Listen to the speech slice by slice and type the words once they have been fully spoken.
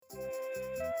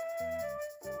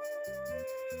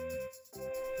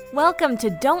Welcome to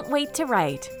Don't Wait to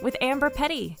Write with Amber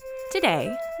Petty.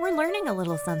 Today, we're learning a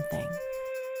little something.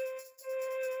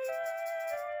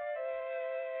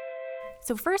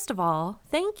 So first of all,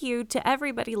 thank you to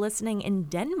everybody listening in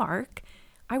Denmark.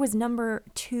 I was number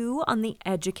 2 on the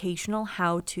educational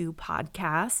how-to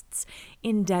podcasts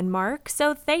in Denmark,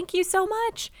 so thank you so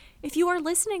much. If you are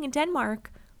listening in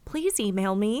Denmark, please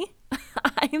email me.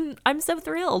 I'm so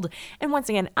thrilled. And once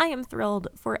again, I am thrilled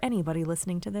for anybody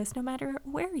listening to this, no matter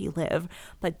where you live.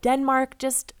 But Denmark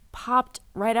just popped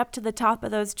right up to the top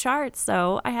of those charts,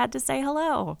 so I had to say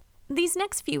hello. These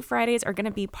next few Fridays are going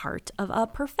to be part of a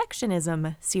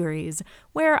perfectionism series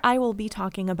where I will be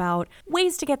talking about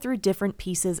ways to get through different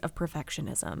pieces of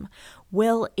perfectionism.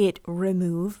 Will it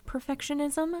remove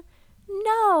perfectionism?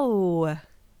 No,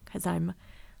 because I'm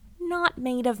not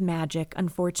made of magic,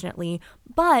 unfortunately,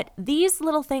 but these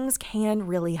little things can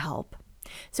really help.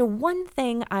 So one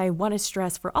thing I want to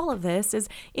stress for all of this is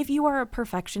if you are a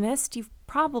perfectionist, you've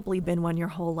probably been one your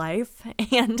whole life,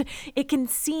 and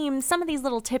some of these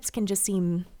little tips can just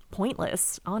seem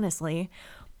pointless, honestly,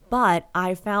 but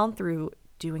I found through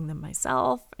doing them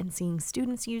myself and seeing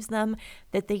students use them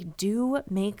that they do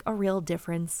make a real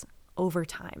difference over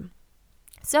time.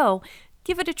 So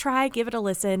give it a try, give it a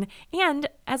listen, and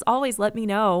as always, let me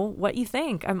know what you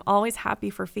think. I'm always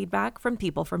happy for feedback from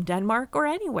people from Denmark or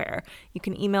anywhere. You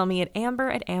can email me at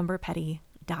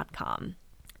amber@amberpetty.com.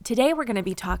 Today, we're going to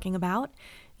be talking about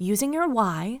using your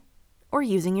why or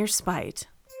using your spite.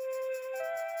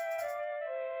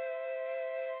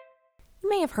 You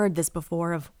may have heard this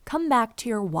before of come back to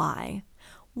your why.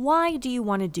 Why do you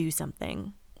want to do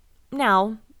something?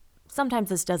 Now, sometimes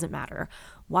this doesn't matter.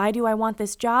 Why do I want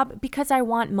this job? Because I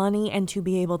want money and to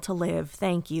be able to live.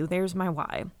 Thank you. There's my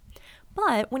why.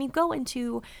 But when you go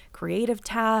into creative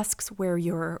tasks where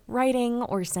you're writing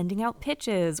or sending out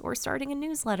pitches or starting a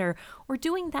newsletter or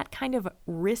doing that kind of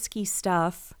risky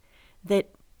stuff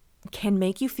that can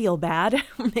make you feel bad,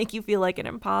 make you feel like an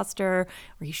imposter,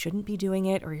 or you shouldn't be doing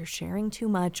it, or you're sharing too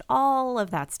much, all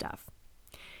of that stuff.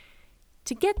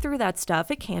 To get through that stuff,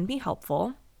 it can be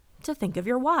helpful to think of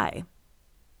your why.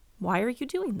 Why are you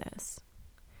doing this?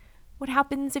 What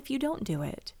happens if you don't do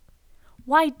it?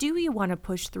 Why do you want to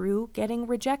push through getting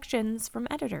rejections from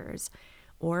editors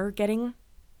or getting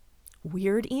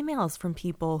weird emails from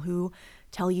people who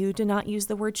tell you to not use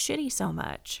the word shitty so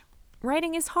much?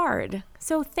 Writing is hard,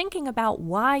 so thinking about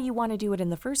why you want to do it in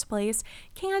the first place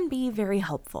can be very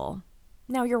helpful.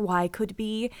 Now, your why could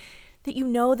be that you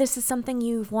know this is something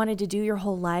you've wanted to do your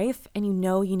whole life and you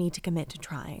know you need to commit to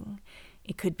trying.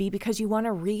 It could be because you want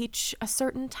to reach a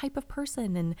certain type of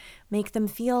person and make them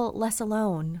feel less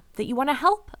alone, that you want to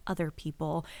help other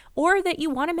people, or that you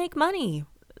want to make money.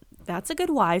 That's a good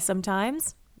why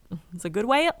sometimes. It's a good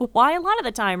why a lot of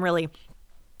the time, really.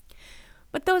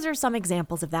 But those are some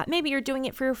examples of that. Maybe you're doing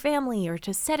it for your family or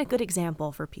to set a good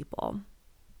example for people.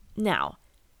 Now,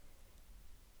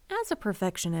 as a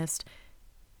perfectionist,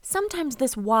 sometimes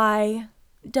this why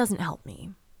doesn't help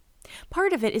me.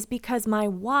 Part of it is because my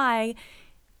why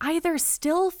either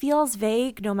still feels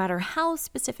vague no matter how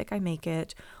specific I make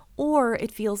it, or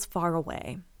it feels far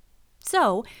away.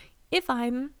 So if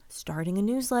I'm starting a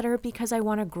newsletter because I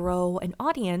want to grow an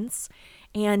audience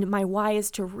and my why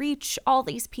is to reach all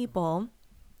these people,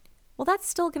 well, that's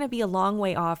still going to be a long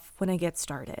way off when I get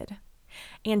started.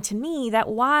 And to me, that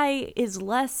why is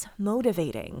less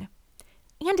motivating.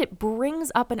 And it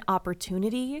brings up an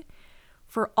opportunity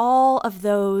for all of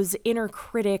those inner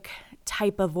critic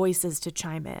type of voices to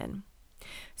chime in.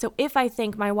 So if I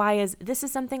think my why is, this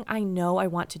is something I know I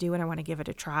want to do and I want to give it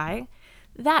a try,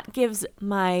 that gives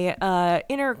my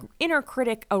inner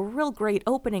critic a real great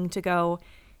opening to go,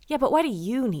 yeah, but why do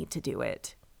you need to do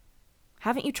it?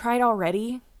 Haven't you tried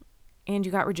already and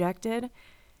you got rejected?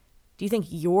 Do you think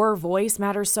your voice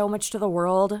matters so much to the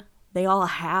world? They all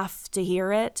have to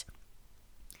hear it?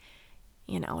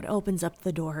 It opens up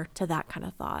the door to that kind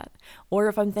of thought. Or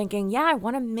if I'm thinking, yeah, I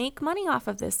want to make money off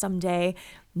of this someday,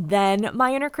 then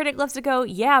my inner critic loves to go,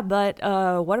 yeah, but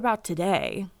what about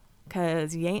today?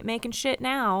 Because you ain't making shit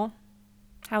now.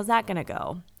 How's that going to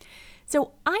go?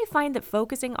 So I find that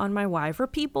focusing on my why for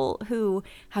people who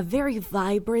have very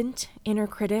vibrant inner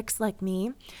critics like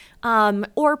me,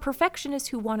 or perfectionists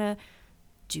who want to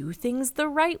do things the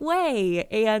right way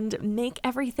and make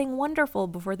everything wonderful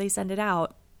before they send it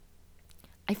out,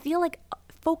 I feel like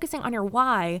focusing on your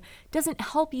why doesn't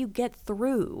help you get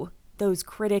through those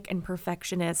critic and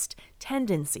perfectionist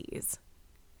tendencies.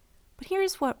 But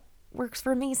here's what works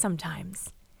for me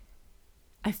sometimes.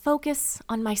 I focus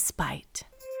on my spite.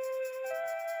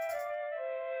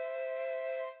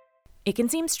 It can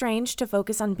seem strange to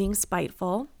focus on being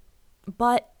spiteful,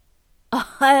 but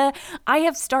I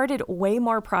have started way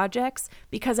more projects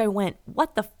because I went,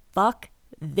 what the fuck?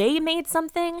 They made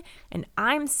something and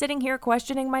I'm sitting here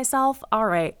questioning myself. All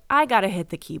right, I gotta hit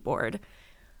the keyboard.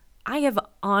 I have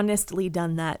honestly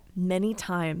done that many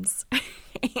times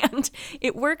and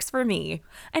it works for me.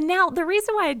 And now the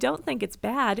reason why I don't think it's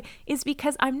bad is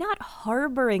because I'm not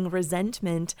harboring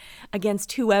resentment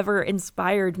against whoever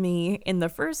inspired me in the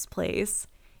first place.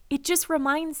 It just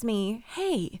reminds me,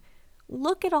 hey,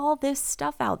 look at all this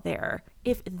stuff out there.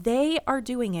 If they are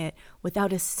doing it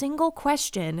without a single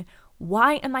question,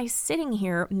 why am I sitting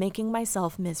here making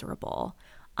myself miserable?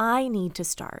 I need to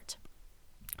start.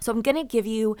 So I'm going to give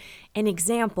you an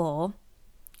example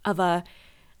of a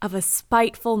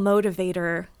spiteful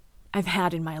motivator I've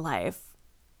had in my life.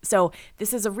 So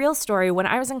this is a real story. When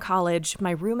I was in college,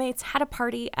 my roommates had a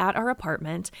party at our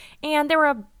apartment, and there were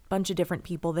a bunch of different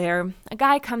people there. A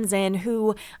guy comes in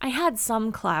who I had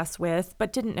some class with,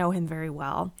 but didn't know him very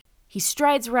well. He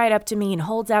strides right up to me and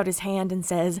holds out his hand and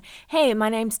says, "Hey, my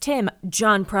name's Tim,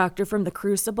 John Proctor from the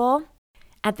Crucible."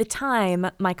 At the time,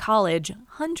 my college,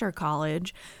 Hunter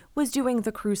College, was doing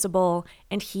the Crucible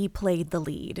and he played the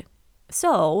lead.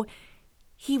 So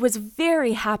he was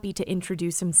very happy to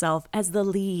introduce himself as the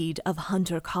lead of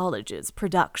Hunter College's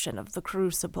production of the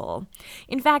Crucible.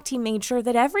 In fact, he made sure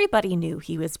that everybody knew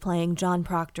he was playing John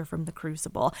Proctor from the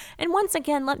Crucible. And once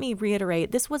again, let me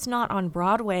reiterate, this was not on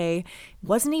Broadway,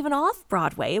 wasn't even off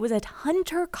Broadway. It was at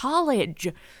Hunter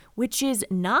College, which is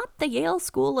not the Yale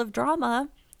School of Drama.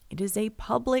 It is a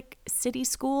public city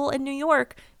school in New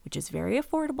York, which is very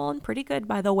affordable and pretty good,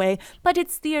 by the way, but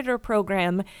its theater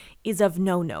program is of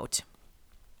no note.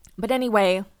 But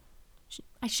anyway,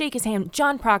 I shake his hand,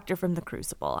 John Proctor from the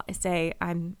Crucible. I say,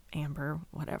 I'm Amber,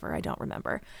 whatever, I don't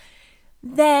remember.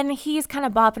 Then he's kind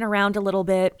of bopping around a little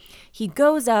bit. He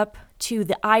goes up to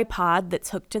the iPod that's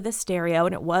hooked to the stereo,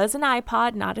 and it was an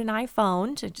iPod, not an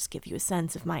iPhone, to just give you a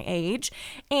sense of my age.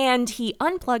 And he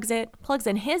unplugs it, plugs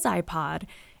in his iPod,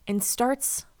 and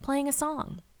starts playing a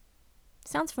song.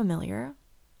 Sounds familiar.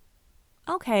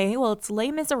 Okay, well, it's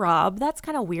Les Miserables. That's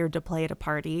kind of weird to play at a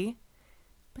party.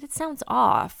 But it sounds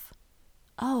off.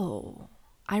 Oh,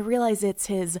 I realize it's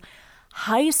his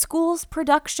high school's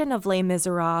production of Les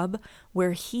Miserables,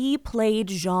 where he played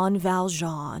Jean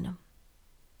Valjean.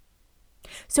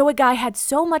 So a guy had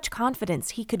so much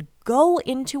confidence he could go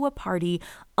into a party,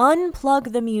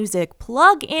 unplug the music,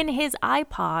 plug in his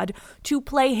iPod to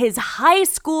play his high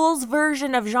school's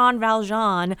version of Jean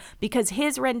Valjean because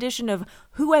his rendition of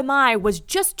Who Am I was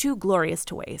just too glorious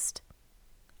to waste.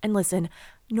 And listen,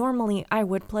 normally I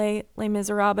would play Les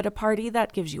Miserables at a party.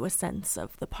 That gives you a sense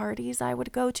of the parties I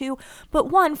would go to. But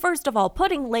first of all,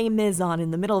 putting Les Mis on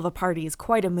in the middle of a party is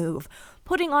quite a move.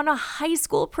 Putting on a high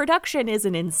school production is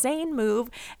an insane move.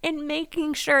 And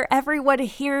making sure everyone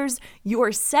hears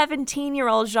your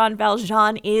 17-year-old Jean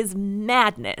Valjean is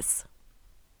madness.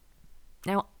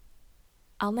 Now,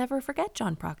 I'll never forget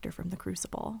John Proctor from the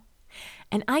Crucible.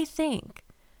 And I think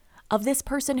of this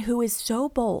person who is so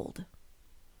bold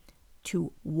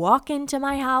to walk into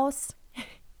my house,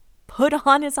 put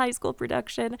on his high school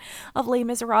production of Les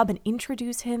Miserables, and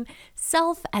introduce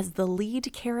himself as the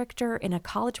lead character in a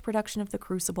college production of The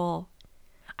Crucible.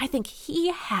 I think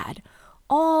he had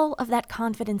all of that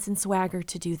confidence and swagger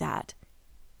to do that.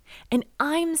 And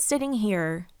I'm sitting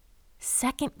here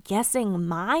second-guessing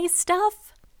my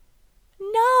stuff?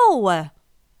 No!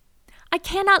 I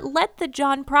cannot let the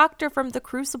John Proctor from The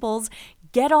Crucibles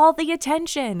get all the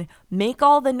attention, make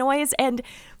all the noise, and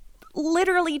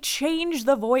literally change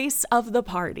the voice of the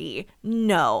party.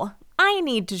 No, I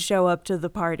need to show up to the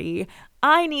party.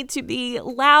 I need to be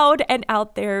loud and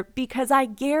out there because I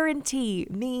guarantee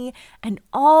me and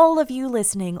all of you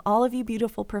listening, all of you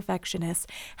beautiful perfectionists,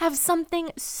 have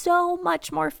something so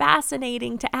much more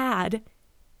fascinating to add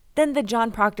than the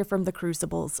John Proctor from the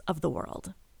Crucibles of the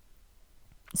world.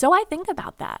 So I think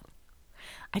about that.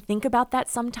 I think about that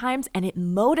sometimes, and it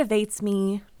motivates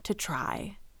me to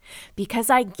try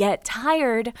because I get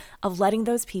tired of letting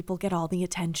those people get all the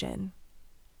attention.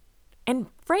 And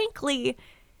frankly,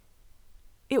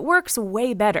 it works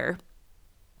way better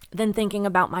than thinking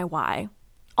about my why.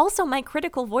 Also, my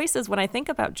critical voices, when I think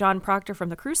about John Proctor from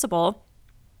the Crucible,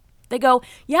 they go,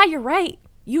 yeah, you're right.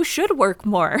 You should work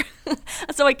more.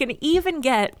 So I can even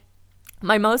get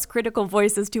my most critical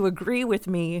voices to agree with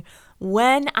me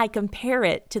when I compare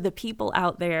it to the people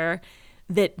out there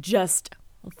that just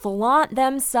flaunt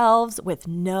themselves with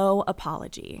no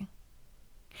apology.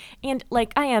 And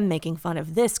I am making fun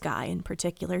of this guy in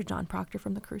particular, John Proctor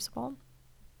from the Crucible,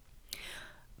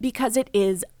 because it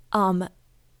is a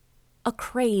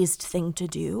crazed thing to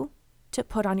do. to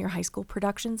put on your high school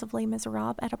productions of Les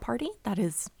Miserables at a party. That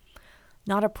is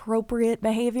not appropriate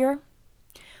behavior.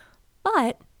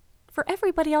 But for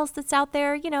everybody else that's out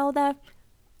there, the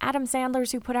Adam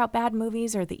Sandlers who put out bad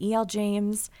movies or the E.L.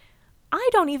 James, I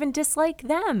don't even dislike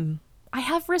them. I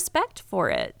have respect for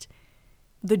it.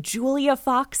 The Julia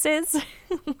Foxes,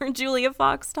 where Julia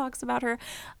Fox talks about her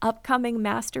upcoming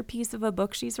masterpiece of a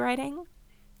book she's writing.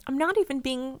 I'm not even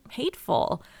being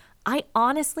hateful. I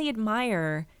honestly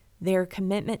admire their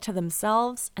commitment to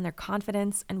themselves and their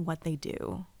confidence in what they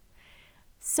do.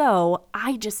 So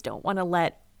I just don't want to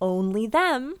let only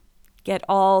them get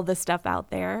all the stuff out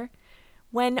there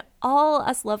when all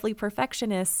us lovely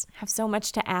perfectionists have so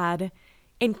much to add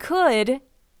and could,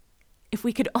 if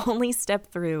we could only step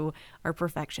through our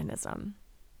perfectionism.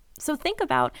 So think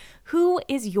about, who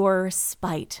is your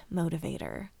spite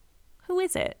motivator? Who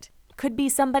is it? Could be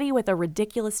somebody with a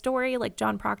ridiculous story like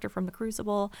John Proctor from The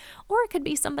Crucible, or it could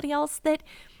be somebody else that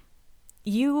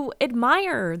you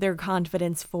admire their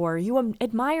confidence for, you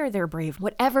admire their brave,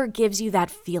 whatever gives you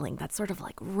that feeling, that sort of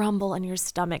like rumble in your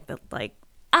stomach that like,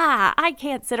 I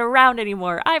can't sit around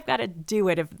anymore. I've got to do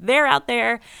it. If they're out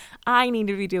there, I need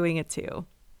to be doing it too.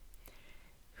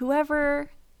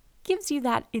 Whoever gives you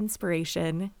that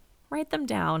inspiration, write them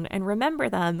down and remember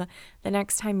them the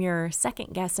next time you're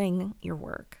second guessing your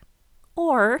work.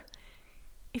 Or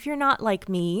if you're not like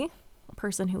me, a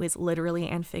person who is literally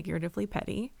and figuratively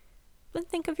petty, then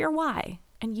think of your why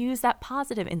and use that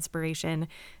positive inspiration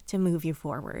to move you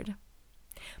forward.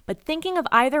 But thinking of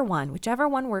either one, whichever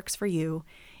one works for you,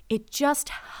 it just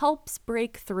helps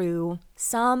break through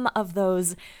some of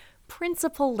those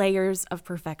principal layers of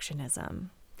perfectionism.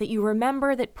 That you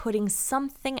remember that putting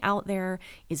something out there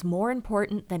is more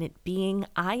important than it being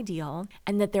ideal,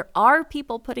 and that there are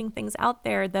people putting things out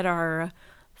there that are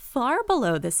far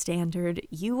below the standard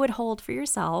you would hold for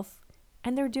yourself,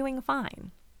 and they're doing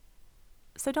fine.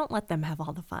 So don't let them have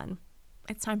all the fun.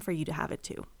 It's time for you to have it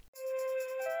too.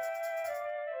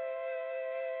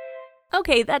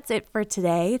 Okay, that's it for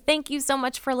today. Thank you so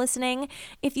much for listening.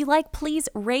 If you like, please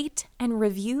rate and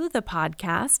review the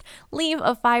podcast. Leave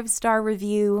a 5-star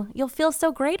review. You'll feel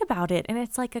so great about it, and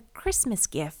it's like a Christmas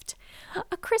gift.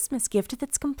 A Christmas gift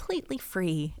that's completely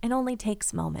free and only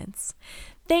takes moments.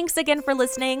 Thanks again for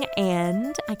listening,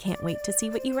 and I can't wait to see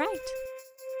what you write.